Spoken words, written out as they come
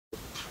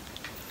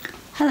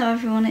Hello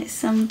everyone,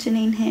 it's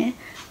Janine here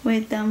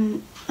with at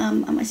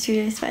my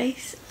studio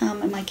space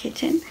in my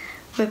kitchen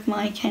with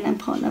my canine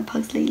partner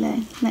Pugsley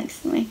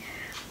next to me,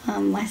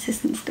 my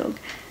assistant's dog.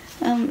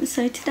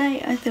 So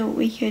today I thought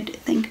we could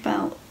think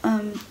about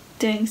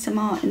doing some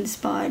art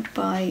inspired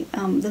by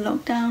the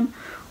lockdown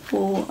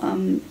or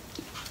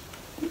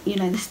you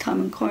know, this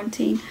time in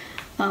quarantine.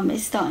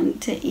 It's starting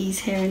to ease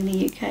here in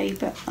the UK,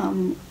 but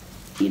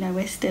you know,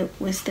 we're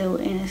still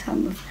in a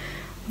time of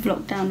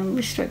lockdown and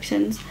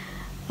restrictions.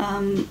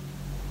 I'm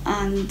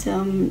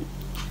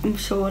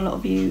sure a lot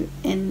of you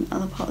in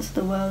other parts of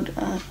the world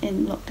are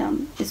in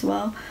lockdown as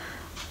well.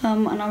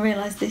 And I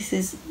realise this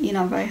is, you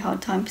know, a very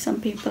hard time for some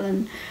people,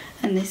 and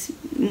this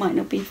might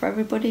not be for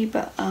everybody,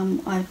 but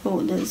I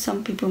thought that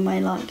some people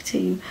may like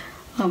to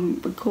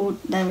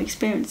record their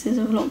experiences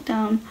of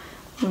lockdown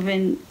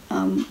within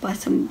by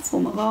some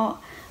form of art.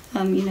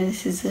 You know,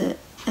 this is a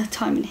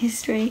time in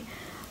history,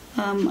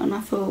 and I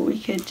thought we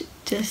could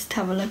just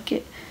have a look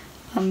at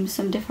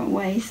some different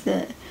ways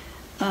that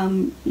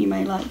you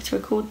may like to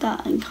record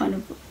that, and kind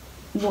of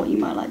what you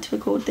might like to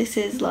record. This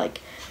is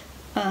like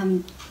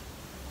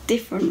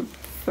different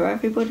for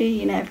everybody,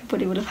 you know,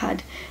 everybody would have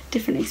had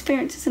different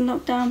experiences in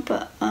lockdown,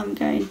 but I'm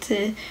going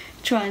to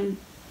try and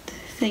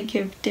think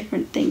of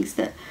different things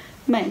that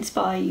may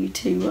inspire you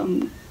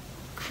to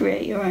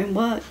create your own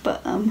work,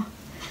 but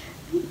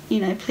you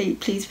know,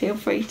 please feel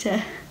free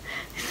to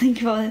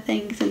think of other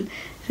things and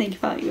think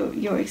about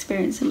your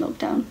experience in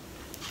lockdown.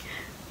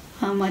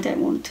 I don't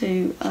want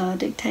to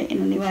dictate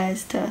in any way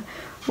as to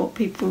what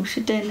people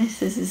should do in this.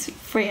 This is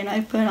free and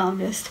open. I'm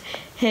just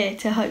here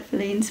to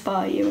hopefully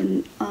inspire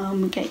you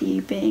and get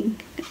you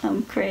being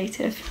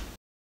creative.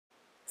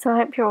 So I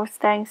hope you're all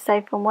staying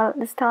safe and well at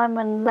this time,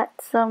 and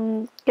let's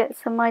get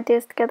some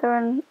ideas together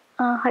and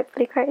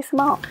hopefully create some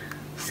art.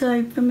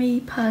 So for me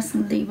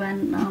personally,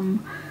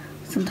 when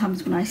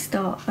sometimes when I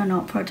start an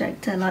art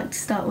project, I like to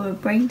start with a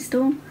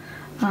brainstorm.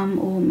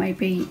 Or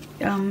maybe,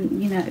 you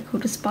know,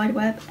 called a spider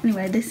web.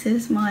 Anyway, this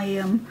is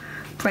my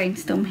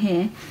brainstorm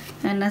here,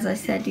 and as I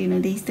said, you know,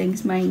 these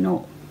things may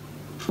not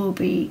all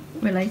be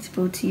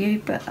relatable to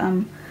you, but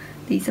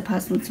these are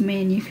personal to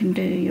me, and you can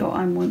do your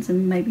own ones,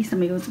 and maybe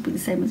some of yours will be the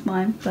same as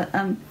mine. But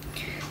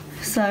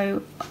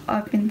so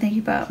I've been thinking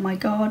about my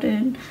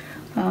garden.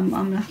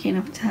 I'm lucky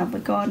enough to have a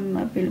garden.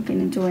 I've really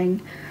been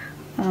enjoying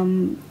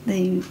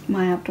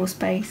my outdoor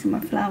space and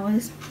my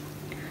flowers.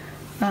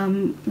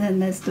 Then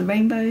there's the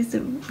rainbows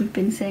that we've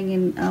been seeing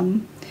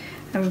in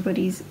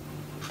everybody's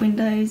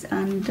windows,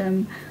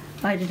 and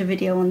I did a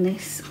video on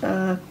this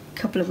a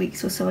couple of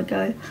weeks or so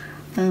ago,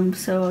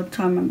 so I'll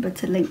try and remember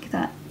to link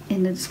that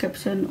in the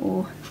description,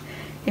 or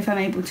if I'm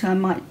able to I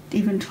might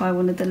even try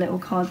one of the little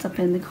cards up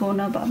in the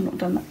corner, but I've not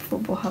done that before.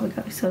 We'll have a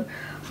go, so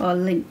I'll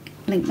link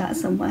that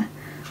somewhere.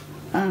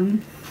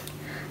 And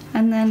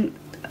then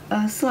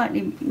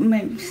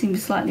maybe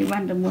seems slightly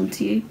random one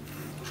to you,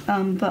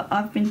 but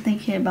I've been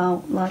thinking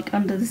about like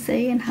under the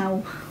sea and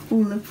how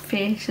all the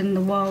fish and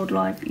the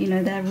wildlife, you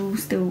know, they're all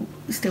still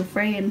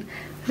free, and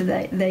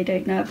they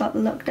don't know about the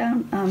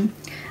lockdown, and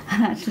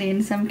actually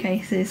in some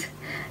cases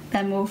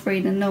they're more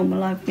free than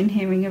normal. I've been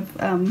hearing of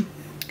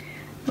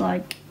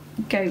like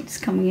goats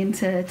coming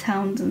into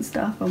towns and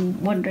stuff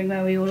and wondering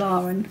where we all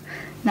are, and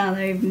now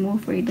they're even more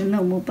free than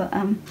normal. But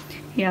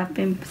yeah, I've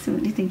been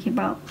specifically thinking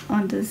about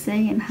under the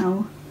sea and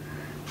how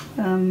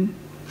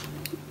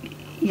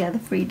yeah, the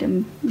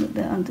freedom that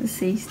the under the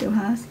sea still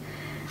has,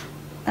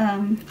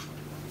 and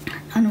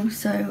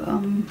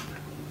also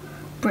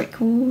brick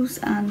walls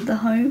and the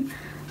home.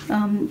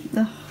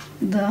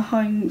 The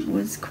home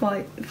was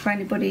quite, for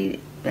any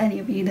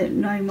of you that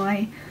know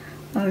my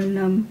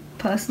own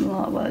personal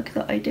artwork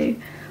that I do,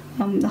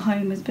 the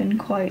home has been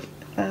quite,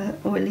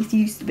 or at least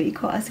used to be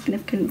quite a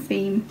significant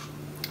theme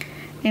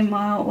in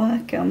my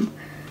artwork,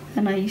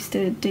 and I used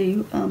to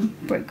do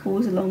brick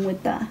walls along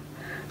with that.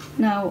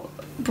 Now,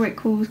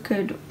 brick walls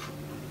could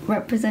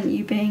represent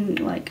you being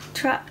like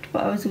trapped,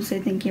 but I was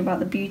also thinking about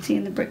the beauty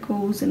in the brick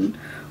walls and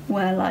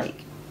where,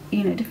 like,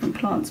 you know, different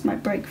plants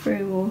might break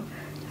through, or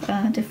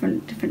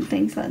different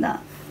things like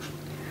that.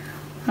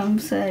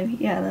 So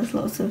yeah, there's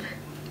lots of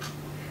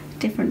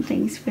different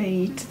things for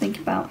you to think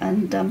about,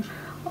 and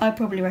I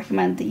probably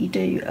recommend that you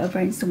do a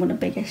brainstorm on a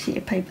bigger sheet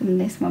of paper than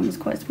this. Mine was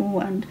quite small,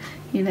 and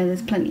you know,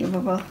 there's plenty of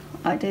other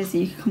ideas that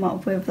you can come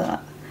up with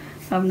that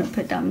I've not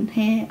put down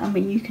here. I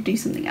mean, you could do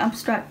something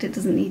abstract. It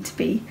doesn't need to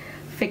be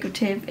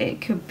figurative. It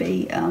could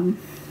be,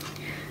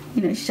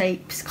 you know,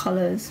 shapes,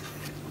 colours,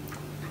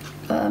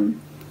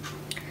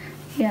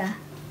 yeah,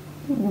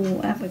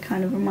 whatever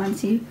kind of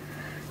reminds you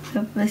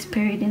of this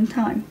period in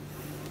time.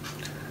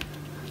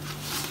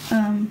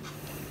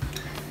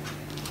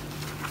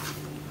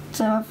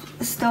 So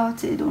I've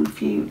started on a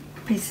few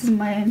pieces of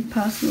my own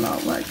personal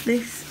artwork.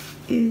 This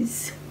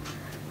is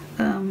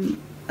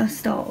a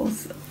start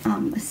of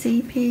a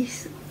sea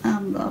piece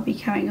that I'll be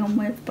carrying on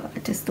with, but I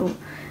just thought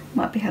it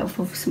might be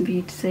helpful for some of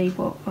you to see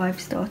what I've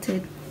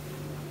started.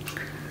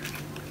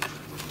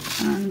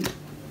 And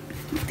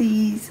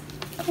these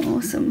are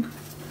awesome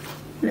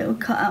little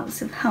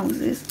cutouts of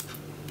houses.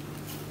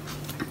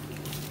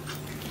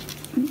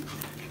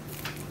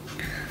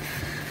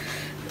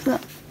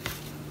 that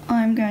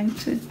I'm going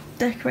to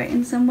decorate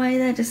in some way.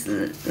 They're just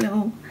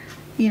little,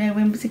 you know,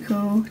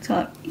 whimsical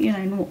type, you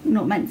know,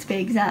 not meant to be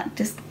exact,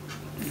 just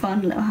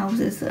fun little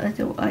houses that I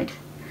thought I'd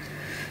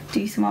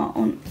do some art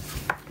on.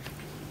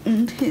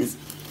 And here's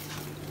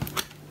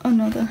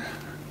another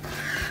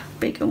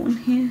bigger one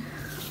here.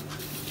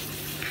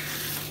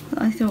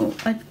 I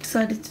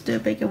decided to do a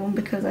bigger one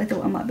because I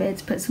thought I might be able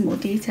to put some more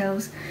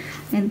details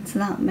into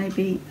that,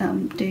 maybe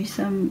do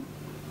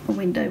a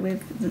window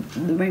with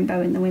the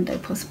rainbow in the window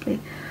possibly,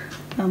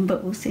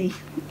 but we'll see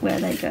where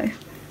they go.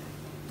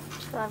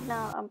 So I've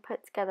now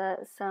put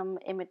together some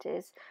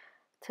images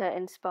to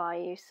inspire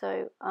you.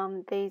 So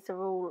these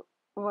are all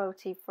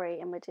royalty-free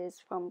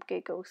images from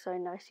Google, so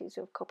no issues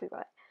with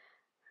copyright.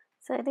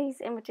 So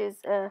these images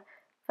are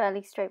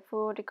fairly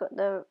straightforward. You've got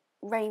the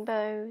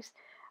rainbows,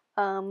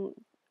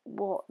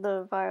 what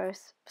the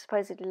virus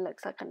supposedly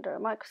looks like under a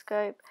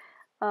microscope.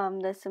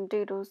 There's some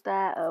doodles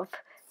there of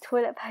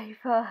toilet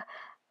paper,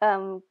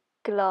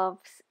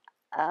 gloves,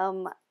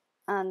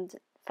 and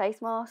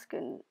face mask,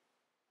 and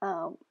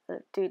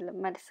doodle of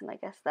medicine, I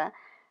guess, there.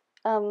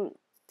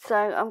 So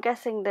I'm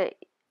guessing that,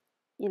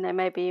 you know,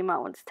 maybe you might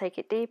want to take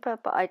it deeper,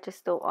 but I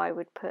just thought I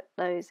would put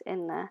those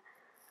in there.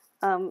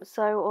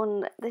 So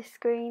on this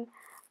screen,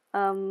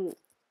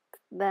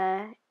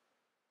 there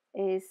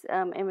is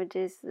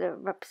images that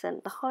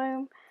represent the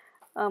home.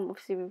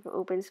 Obviously we've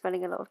all been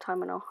spending a lot of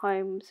time in our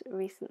homes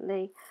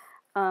recently,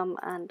 and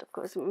I've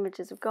got some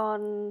images of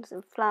gardens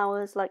and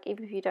flowers. Like,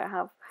 even if you don't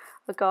have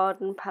a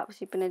garden, perhaps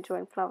you've been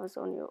enjoying flowers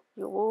on your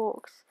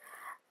walks.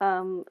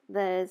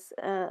 There's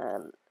a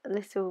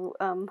little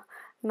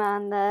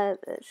man there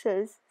that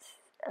says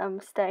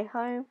stay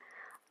home.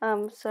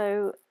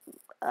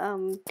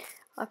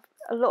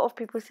 A lot of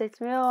people say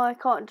to me, oh, I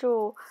can't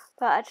draw,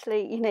 but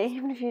actually, you know,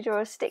 even if you draw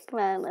a stick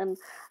man and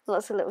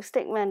lots of little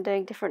stick men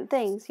doing different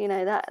things, you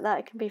know,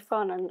 that can be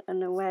fun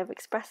and a way of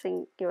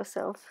expressing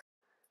yourself.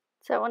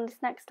 So on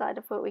this next slide,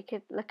 I thought we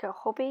could look at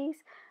hobbies.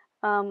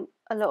 A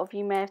lot of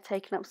you may have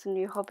taken up some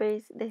new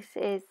hobbies. This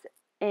is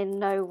in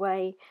no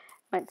way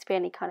meant to be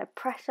any kind of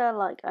pressure.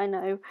 Like, I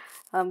know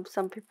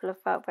some people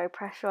have felt very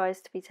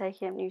pressurized to be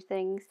taking up new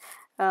things.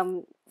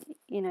 You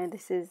know,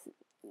 this is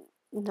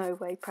no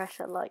way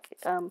pressure. Like,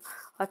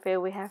 I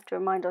feel we have to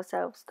remind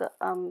ourselves that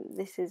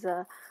this is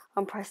a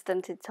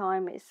unprecedented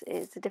time.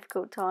 It's a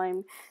difficult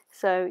time.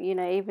 So, you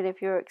know, even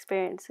if your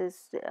experience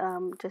has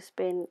just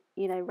been,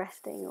 you know,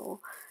 resting or,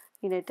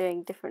 you know,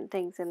 doing different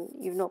things, and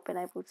you've not been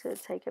able to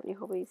take up new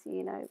hobbies,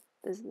 you know,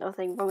 there's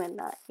nothing wrong in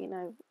that. You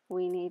know,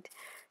 we need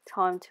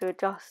time to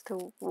adjust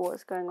to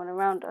what's going on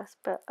around us.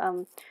 But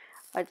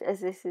as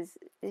this is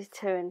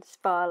to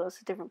inspire lots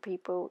of different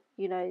people,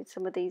 you know,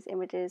 some of these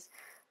images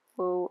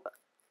will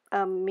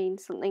mean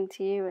something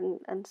to you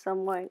and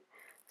some won't.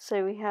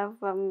 So we have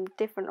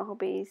different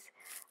hobbies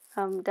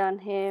down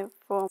here,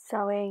 from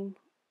sewing,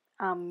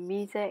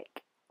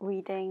 music,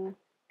 reading,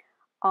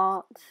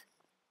 art,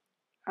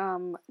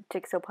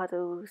 jigsaw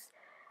puzzles.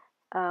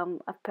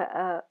 I've put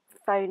a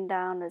phone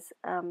down as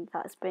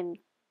that's been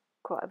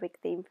quite a big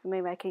theme for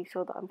me, making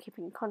sure that I'm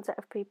keeping in contact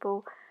with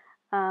people.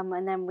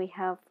 And then we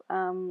have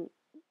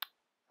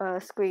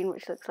a screen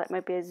which looks like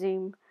maybe a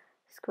Zoom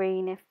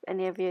screen if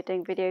any of you are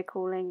doing video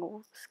calling,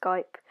 or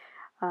Skype.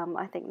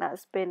 I think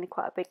that's been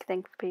quite a big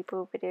thing for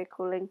people, video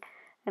calling,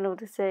 in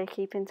order to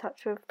keep in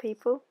touch with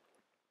people.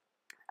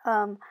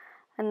 And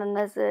then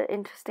there's an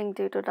interesting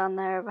doodle down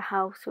there of a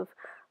house with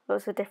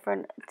lots of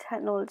different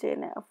technology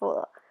in it. I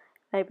thought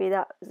maybe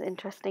that was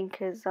interesting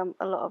because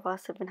a lot of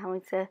us have been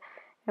having to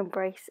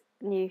embrace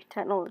new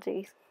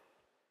technologies.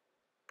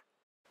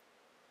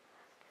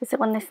 So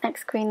on this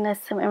next screen, there's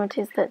some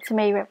images that to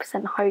me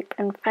represent hope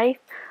and faith.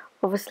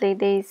 Obviously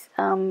these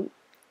can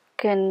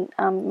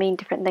mean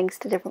different things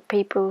to different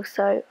people,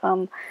 so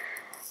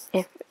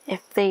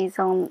if these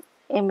aren't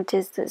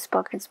images that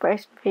spark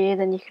inspiration for you,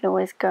 then you can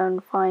always go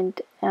and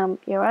find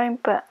your own.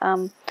 But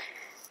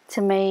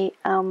to me,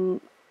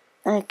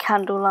 a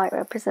candlelight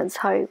represents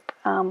hope.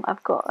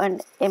 I've got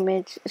an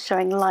image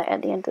showing light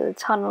at the end of the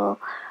tunnel.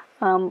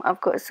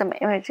 I've got some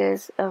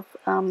images of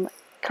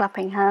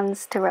clapping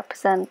hands to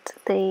represent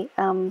the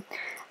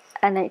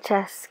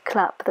NHS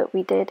clap that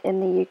we did in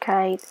the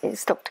UK. It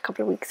stopped a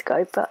couple of weeks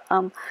ago, but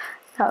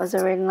that was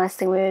a really nice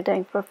thing we were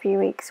doing for a few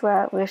weeks,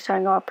 where we were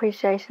showing our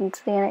appreciation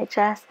to the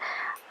NHS,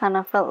 and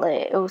I felt that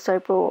it also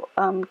brought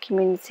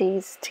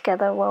communities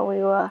together while we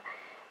were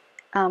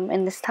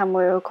in this time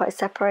where we were quite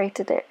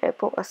separated. It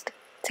brought us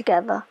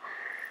together.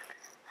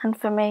 And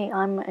for me,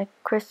 I'm a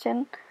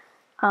Christian,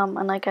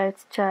 and I go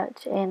to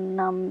church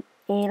in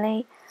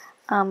Ely,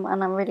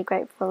 and I'm really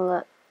grateful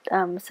that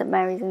St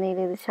Mary's in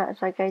Ely, the church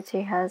I go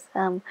to, has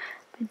been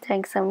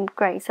doing some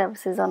great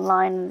services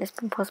online, and it's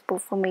been possible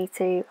for me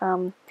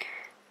to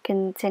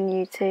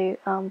continue to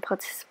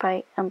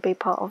participate and be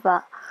part of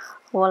that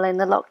while in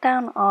the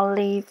lockdown. I'll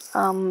leave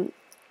a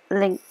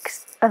link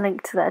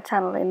to their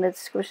channel in the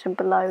description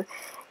below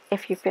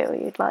if you feel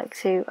you'd like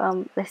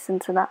to listen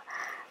to that.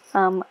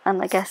 and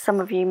I guess some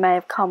of you may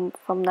have come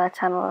from their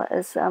channel,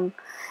 as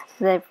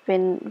they've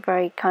been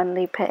very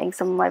kindly putting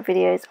some of my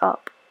videos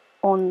up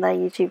on their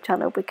YouTube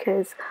channel,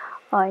 because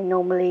I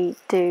normally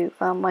do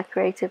my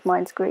Creative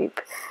Minds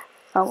group,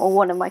 or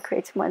one of my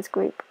Creative Minds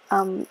group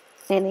in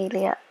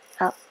Ely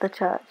at the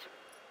church.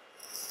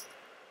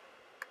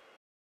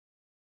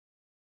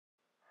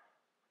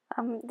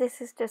 This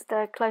is just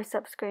a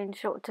close-up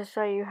screenshot to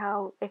show you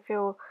how, if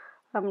you're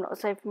not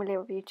so familiar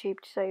with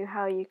YouTube, to show you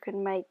how you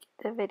can make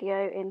the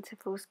video into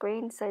full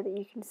screen so that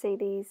you can see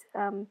these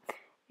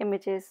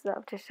images that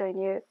I've just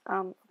shown you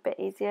a bit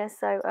easier.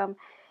 So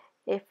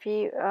if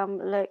you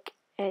look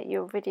at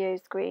your video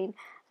screen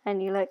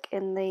and you look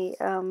in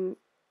the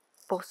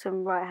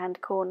bottom right hand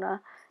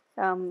corner,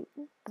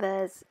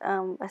 there's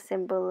a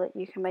symbol that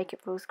you can make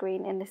it full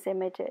screen. In this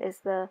image it is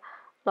the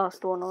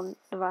last one on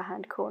the right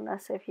hand corner,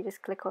 so if you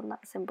just click on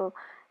that symbol,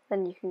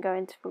 then you can go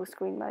into full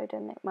screen mode,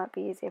 and it might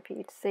be easier for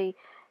you to see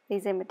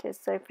these images.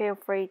 So feel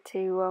free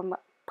to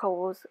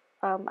pause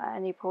at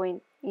any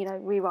point,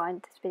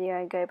 rewind this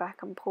video and go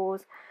back and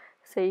pause,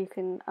 so you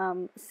can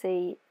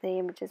see the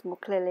images more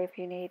clearly if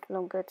you need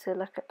longer to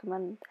look at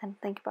them and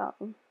think about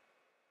them.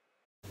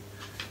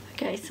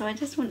 Okay, so I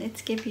just wanted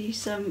to give you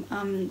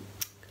some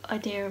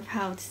idea of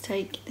how to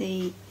take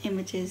the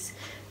images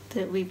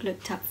that we've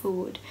looked at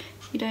forward.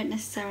 You don't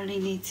necessarily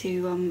need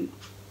to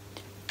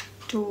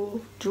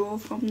draw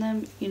from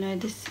them.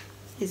 This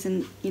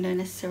isn't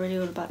necessarily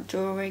all about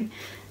drawing.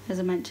 As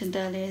I mentioned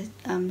earlier,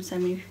 so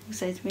many people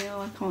say to me,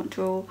 oh, I can't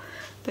draw,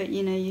 but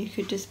you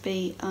could just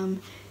be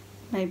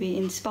maybe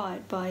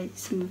inspired by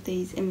some of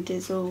these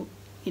images, or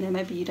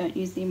maybe you don't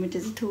use the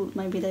images at all,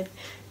 maybe they've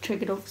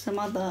triggered off some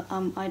other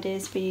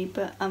ideas for you,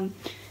 but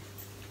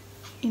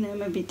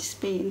maybe just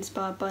be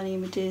inspired by the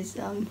images.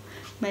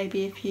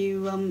 Maybe if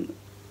you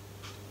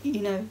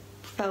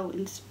felt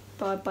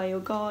inspired by your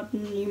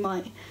garden, you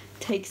might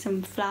take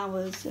some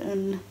flowers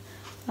and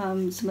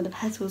some of the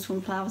petals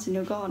from flowers in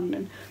your garden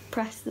and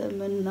press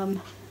them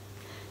and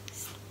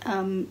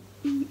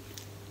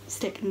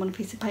stick them on a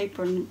piece of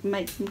paper and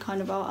make some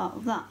kind of art out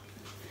of that.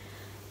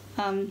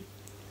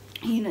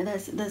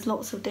 There's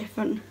lots of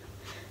different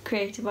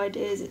creative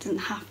ideas. It doesn't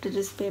have to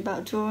just be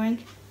about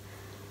drawing.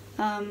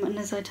 And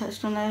as I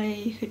touched on earlier,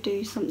 you could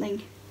do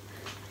something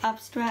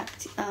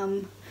abstract.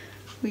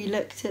 We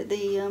looked at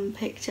the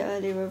picture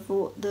earlier of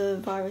what the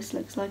virus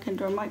looks like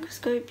under a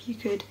microscope. You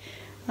could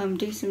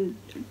do some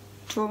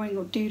drawing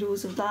or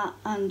doodles of that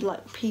and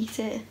repeat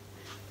it,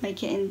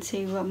 make it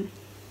into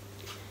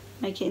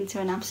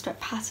an abstract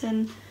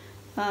pattern.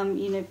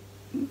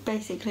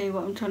 Basically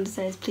what I'm trying to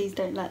say is, please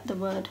don't let the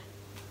word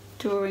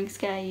drawing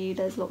scare you.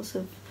 There's lots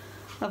of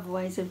other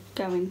ways of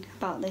going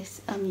about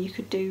this. You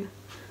could do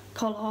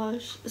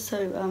collage.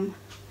 So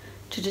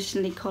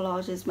traditionally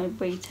collages maybe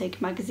where you take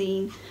a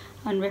magazine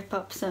and rip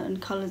up certain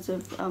colours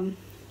of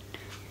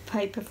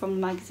paper from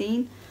the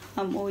magazine,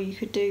 or you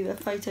could do a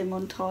photo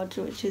montage,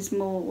 which is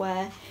more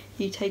where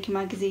you take a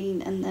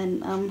magazine and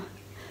then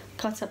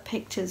cut up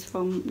pictures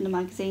from the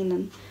magazine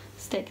and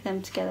stick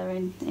them together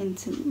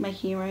into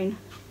making your own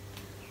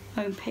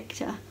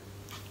picture.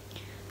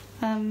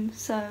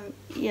 So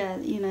yeah,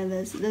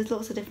 there's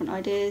lots of different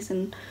ideas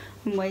and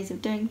ways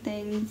of doing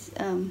things.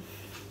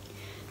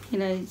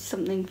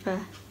 Something for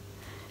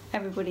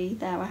everybody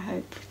there, I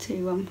hope,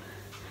 to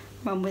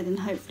run with, and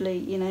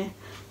hopefully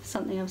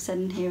something I've said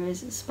in here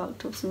has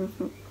sparked off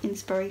some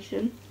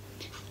inspiration,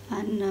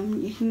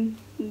 and you can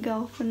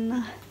go off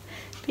and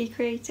be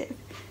creative.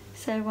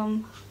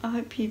 So I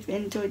hope you've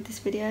enjoyed this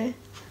video,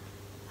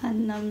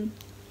 and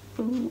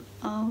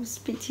I'll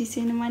speak to you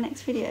soon in my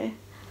next video,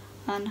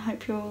 and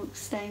hope you're all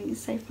staying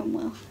safe and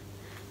well.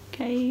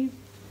 Okay,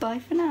 bye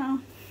for now.